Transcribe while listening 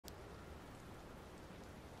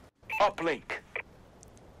Uplink.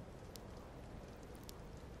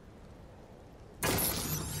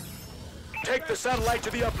 Take the satellite to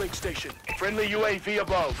the uplink station. Friendly UAV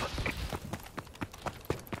above.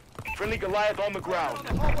 Friendly Goliath on the ground.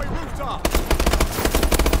 Hallway rooftop.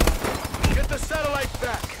 Get the satellite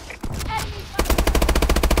back.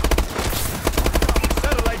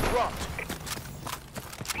 Satellite dropped.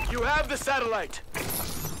 You have the satellite.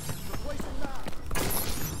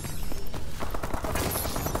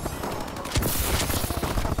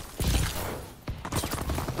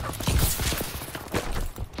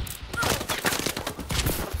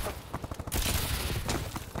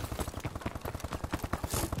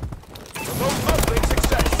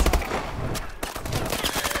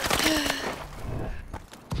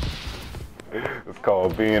 It's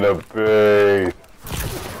called being a base.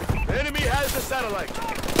 The enemy has the satellite.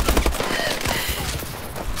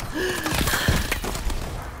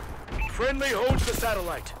 Friendly holds the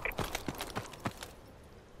satellite.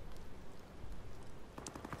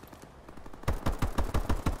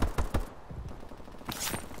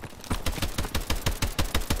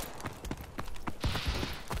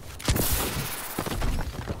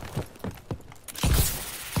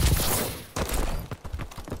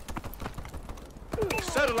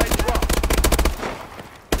 Satellite dropped.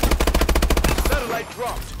 Satellite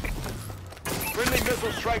dropped. Friendly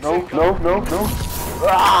missile strikes incoming. No. Uplink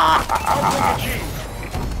achieved.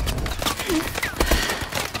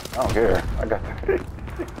 I don't care. I got that.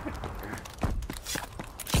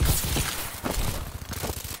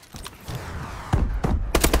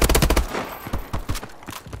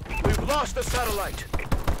 We've lost the satellite.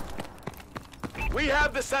 We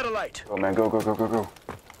have the satellite. Go, man. Go.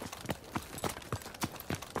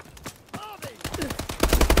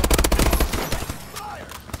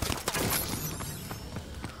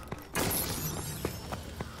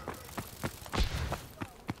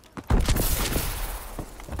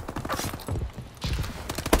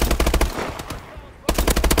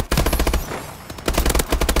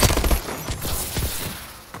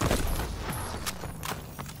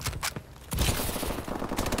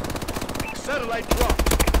 Satellite dropped.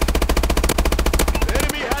 The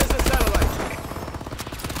enemy has the satellite.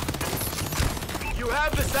 You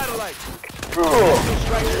have the satellite. Missile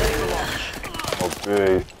strikes ready to launch.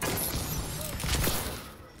 Okay.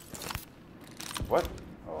 What?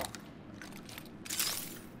 Oh.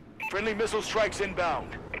 Friendly missile strikes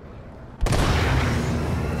inbound.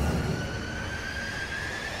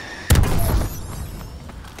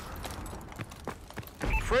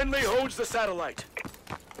 Friendly holds the satellite.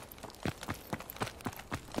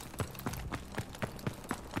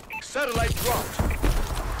 Satellite dropped.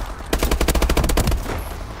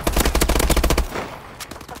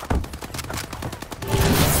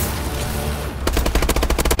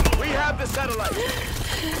 We have the satellite.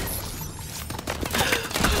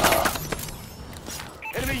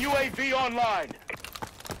 Enemy UAV online.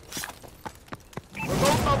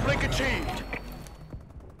 Remote uplink achieved.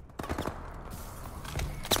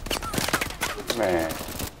 Man.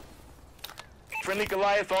 Friendly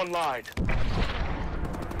Goliath online.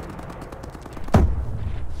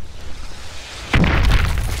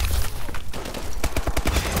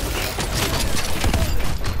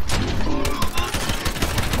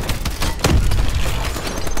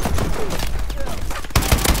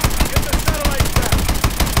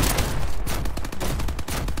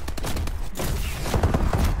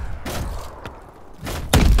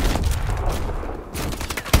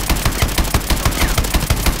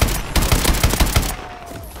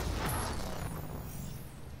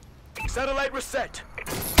 Satellite reset.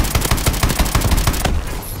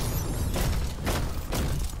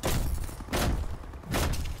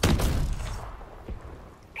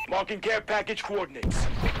 Marking care package coordinates.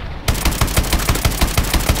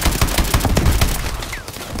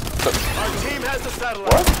 Our team has the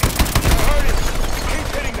satellite. What? I heard it. Keep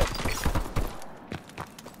hitting them.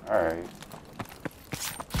 Alright.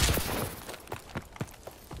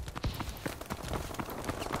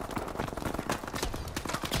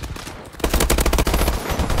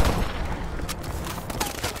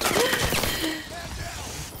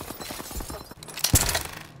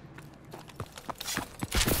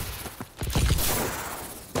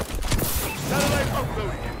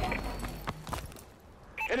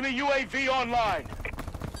 Enemy UAV online.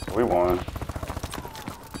 We won.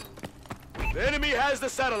 The enemy has the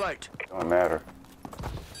satellite. Don't matter.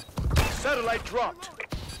 Satellite dropped.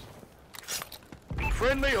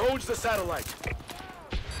 Friendly holds the satellite.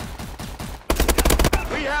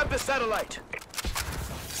 We have the satellite.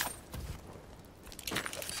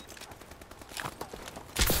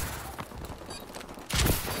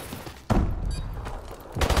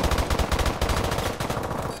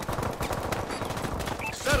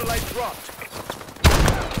 dropped.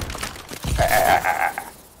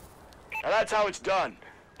 Now that's how it's done.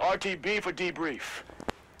 RTB for debrief.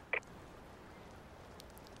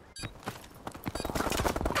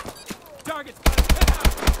 Target's got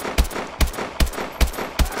a